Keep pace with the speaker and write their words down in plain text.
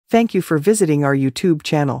Thank you for visiting our YouTube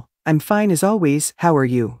channel. I'm fine as always, how are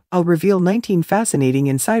you? I'll reveal 19 fascinating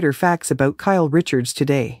insider facts about Kyle Richards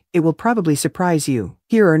today. It will probably surprise you.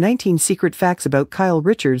 Here are 19 secret facts about Kyle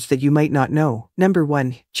Richards that you might not know. Number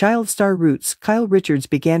 1. Child star roots. Kyle Richards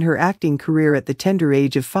began her acting career at the tender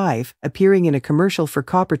age of 5, appearing in a commercial for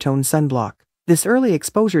Coppertone sunblock. This early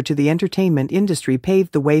exposure to the entertainment industry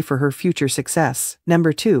paved the way for her future success.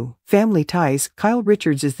 Number 2. Family ties. Kyle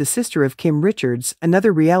Richards is the sister of Kim Richards,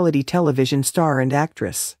 another reality television star and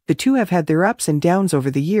actress. The two have had their ups and downs over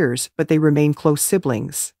the years, but they remain close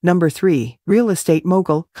siblings. Number 3. Real estate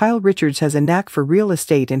mogul. Kyle Richards has a knack for real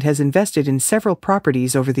estate and has invested in several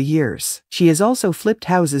properties over the years. She has also flipped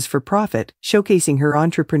houses for profit, showcasing her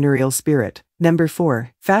entrepreneurial spirit. Number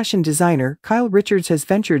 4. Fashion designer. Kyle Richards has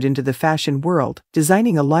ventured into the fashion world,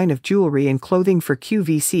 designing a line of jewelry and clothing for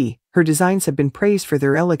QVC. Her designs have been praised for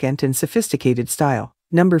their elegant and sophisticated style.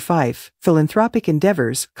 Number 5. Philanthropic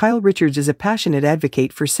endeavors. Kyle Richards is a passionate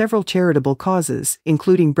advocate for several charitable causes,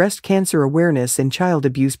 including breast cancer awareness and child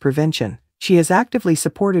abuse prevention. She has actively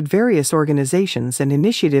supported various organizations and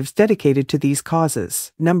initiatives dedicated to these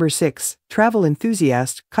causes. Number 6. Travel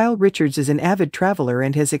enthusiast. Kyle Richards is an avid traveler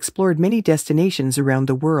and has explored many destinations around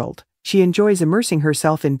the world. She enjoys immersing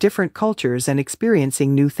herself in different cultures and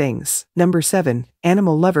experiencing new things. Number 7.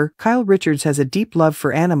 Animal lover. Kyle Richards has a deep love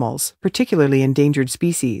for animals, particularly endangered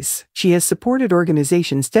species. She has supported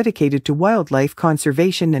organizations dedicated to wildlife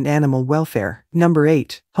conservation and animal welfare. Number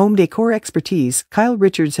 8. Home decor expertise. Kyle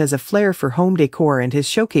Richards has a flair for home decor and has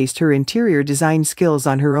showcased her interior design skills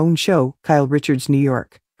on her own show, Kyle Richards New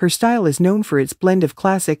York. Her style is known for its blend of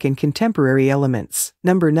classic and contemporary elements.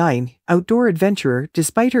 Number 9. Outdoor adventurer.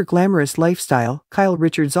 Despite her glamorous lifestyle, Kyle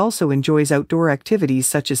Richards also enjoys outdoor activities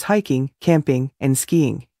such as hiking, camping, and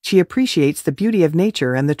skiing. She appreciates the beauty of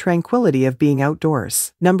nature and the tranquility of being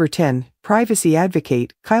outdoors. Number 10. Privacy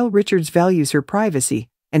advocate. Kyle Richards values her privacy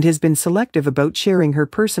and has been selective about sharing her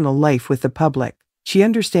personal life with the public. She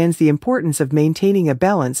understands the importance of maintaining a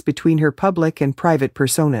balance between her public and private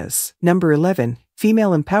personas. Number 11.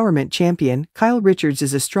 Female empowerment champion. Kyle Richards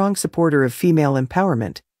is a strong supporter of female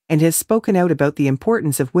empowerment and has spoken out about the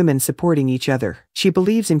importance of women supporting each other. She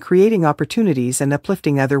believes in creating opportunities and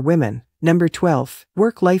uplifting other women. Number 12.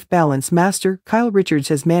 Work-life balance master. Kyle Richards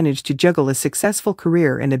has managed to juggle a successful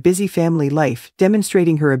career and a busy family life,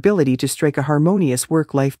 demonstrating her ability to strike a harmonious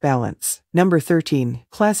work-life balance. Number 13.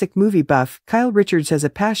 Classic movie buff. Kyle Richards has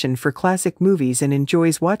a passion for classic movies and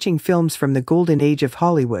enjoys watching films from the golden age of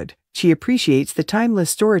Hollywood. She appreciates the timeless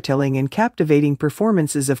storytelling and captivating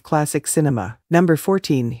performances of classic cinema. Number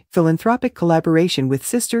 14. Philanthropic collaboration with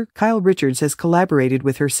sister. Kyle Richards has collaborated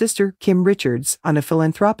with her sister, Kim Richards, on a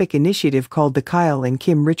philanthropic initiative called the Kyle and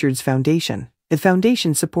Kim Richards Foundation. The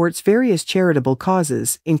foundation supports various charitable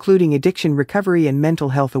causes, including addiction recovery and mental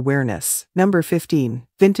health awareness. Number 15.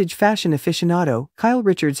 Vintage fashion aficionado. Kyle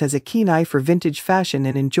Richards has a keen eye for vintage fashion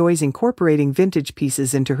and enjoys incorporating vintage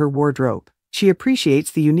pieces into her wardrobe. She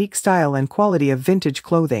appreciates the unique style and quality of vintage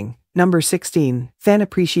clothing. Number 16. Fan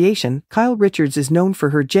appreciation. Kyle Richards is known for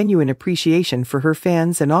her genuine appreciation for her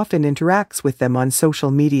fans and often interacts with them on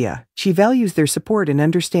social media. She values their support and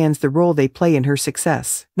understands the role they play in her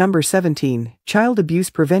success. Number 17. Child abuse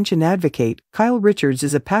prevention advocate. Kyle Richards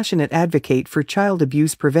is a passionate advocate for child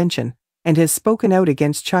abuse prevention and has spoken out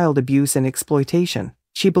against child abuse and exploitation.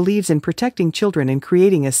 She believes in protecting children and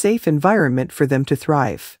creating a safe environment for them to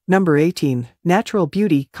thrive. Number 18. Natural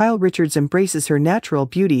beauty. Kyle Richards embraces her natural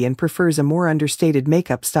beauty and prefers a more understated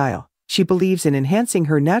makeup style. She believes in enhancing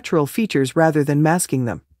her natural features rather than masking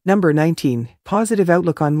them. Number 19. Positive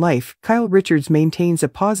outlook on life. Kyle Richards maintains a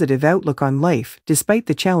positive outlook on life despite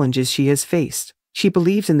the challenges she has faced. She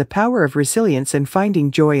believes in the power of resilience and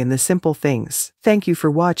finding joy in the simple things. Thank you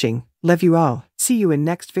for watching. Love you all. See you in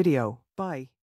next video. Bye.